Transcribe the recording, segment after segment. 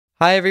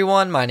Hi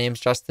everyone, my name is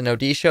Justin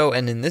Odisho,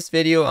 and in this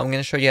video I'm going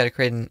to show you how to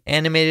create an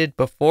animated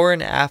before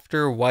and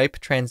after wipe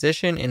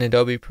transition in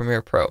Adobe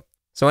Premiere Pro.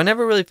 So I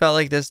never really felt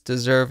like this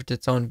deserved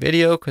its own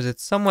video because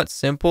it's somewhat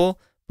simple,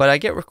 but I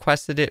get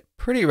requested it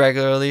pretty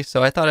regularly,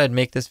 so I thought I'd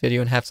make this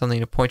video and have something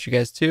to point you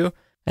guys to.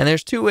 And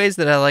there's two ways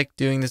that I like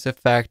doing this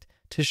effect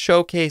to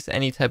showcase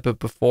any type of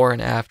before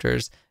and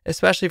afters,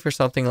 especially for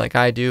something like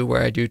I do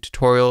where I do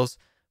tutorials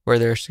where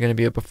there's going to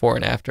be a before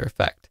and after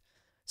effect.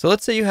 So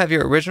let's say you have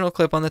your original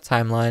clip on the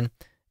timeline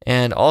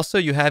and also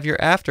you have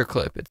your after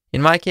clip.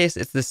 In my case,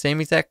 it's the same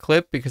exact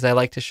clip because I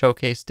like to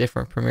showcase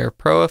different Premiere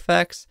Pro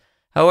effects.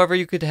 However,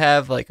 you could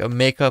have like a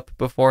makeup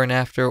before and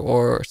after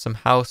or some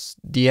house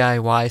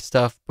DIY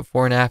stuff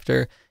before and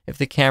after if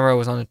the camera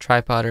was on a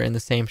tripod or in the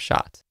same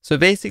shot. So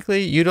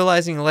basically,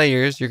 utilizing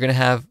layers, you're going to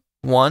have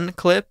one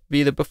clip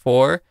be the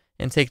before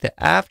and take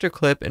the after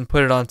clip and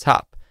put it on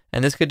top.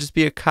 And this could just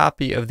be a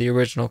copy of the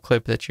original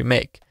clip that you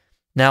make.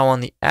 Now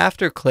on the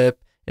after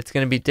clip, it's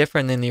going to be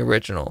different than the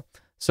original.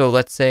 So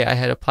let's say I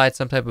had applied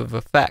some type of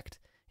effect.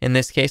 In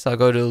this case, I'll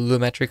go to the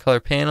Lumetri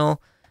color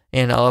panel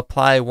and I'll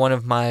apply one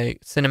of my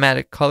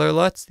cinematic color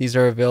LUTs. These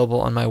are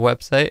available on my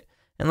website.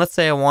 And let's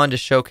say I wanted to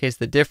showcase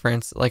the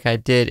difference like I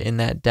did in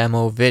that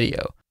demo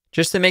video.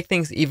 Just to make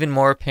things even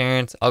more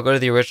apparent, I'll go to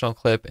the original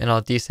clip and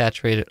I'll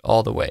desaturate it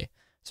all the way.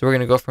 So we're going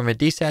to go from a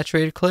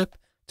desaturated clip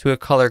to a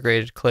color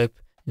graded clip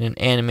in an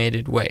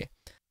animated way.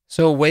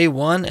 So way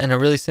one, and a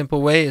really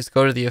simple way, is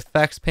go to the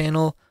effects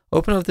panel,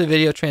 open up the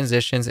video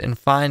transitions and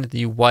find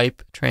the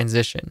wipe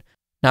transition.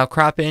 Now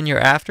crop in your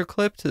after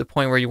clip to the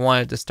point where you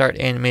want it to start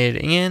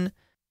animating in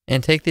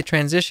and take the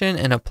transition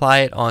and apply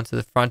it onto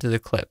the front of the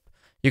clip.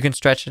 You can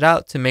stretch it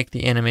out to make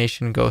the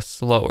animation go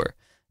slower.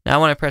 Now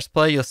when I press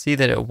play, you'll see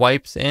that it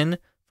wipes in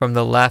from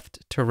the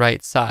left to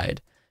right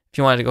side. If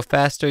you want to go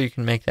faster, you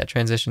can make that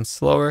transition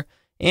slower.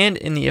 And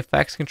in the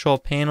effects control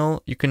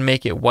panel, you can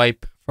make it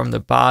wipe from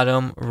the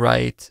bottom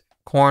right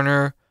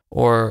corner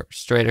or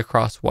straight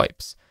across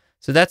wipes.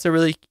 So that's a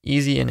really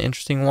easy and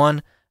interesting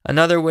one.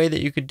 Another way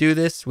that you could do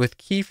this with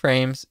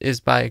keyframes is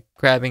by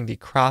grabbing the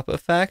crop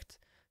effect.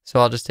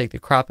 So I'll just take the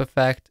crop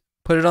effect,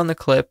 put it on the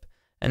clip,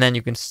 and then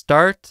you can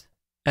start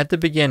at the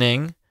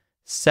beginning,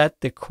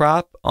 set the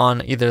crop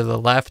on either the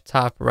left,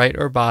 top, right,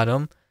 or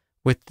bottom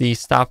with the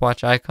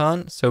stopwatch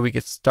icon. So we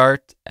could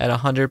start at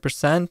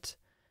 100%,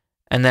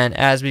 and then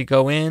as we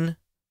go in,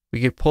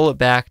 we could pull it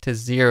back to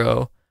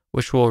 0,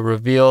 which will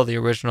reveal the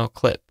original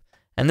clip.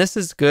 And this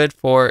is good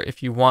for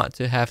if you want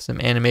to have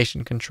some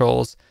animation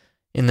controls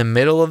in the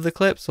middle of the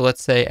clip. So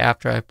let's say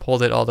after I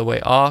pulled it all the way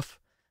off,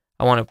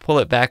 I want to pull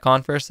it back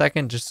on for a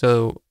second just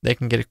so they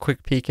can get a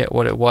quick peek at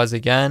what it was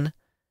again,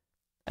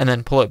 and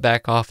then pull it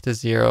back off to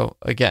 0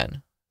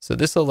 again. So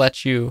this will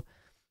let you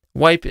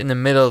wipe in the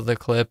middle of the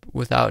clip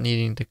without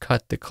needing to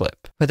cut the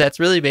clip. But that's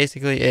really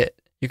basically it.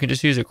 You can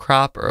just use a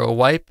crop or a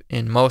wipe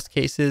in most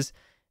cases.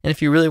 And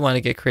if you really want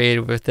to get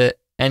creative with it,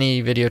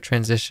 any video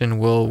transition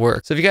will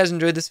work. So if you guys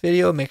enjoyed this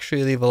video, make sure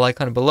you leave a like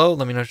on it below.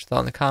 Let me know what you thought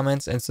in the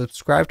comments and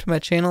subscribe to my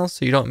channel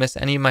so you don't miss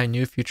any of my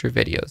new future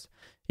videos.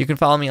 You can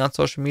follow me on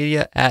social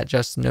media at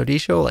Justin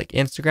Odisho, like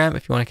Instagram.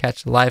 If you want to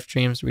catch the live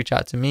streams, reach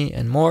out to me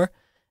and more.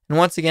 And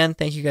once again,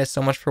 thank you guys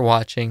so much for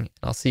watching, and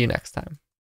I'll see you next time.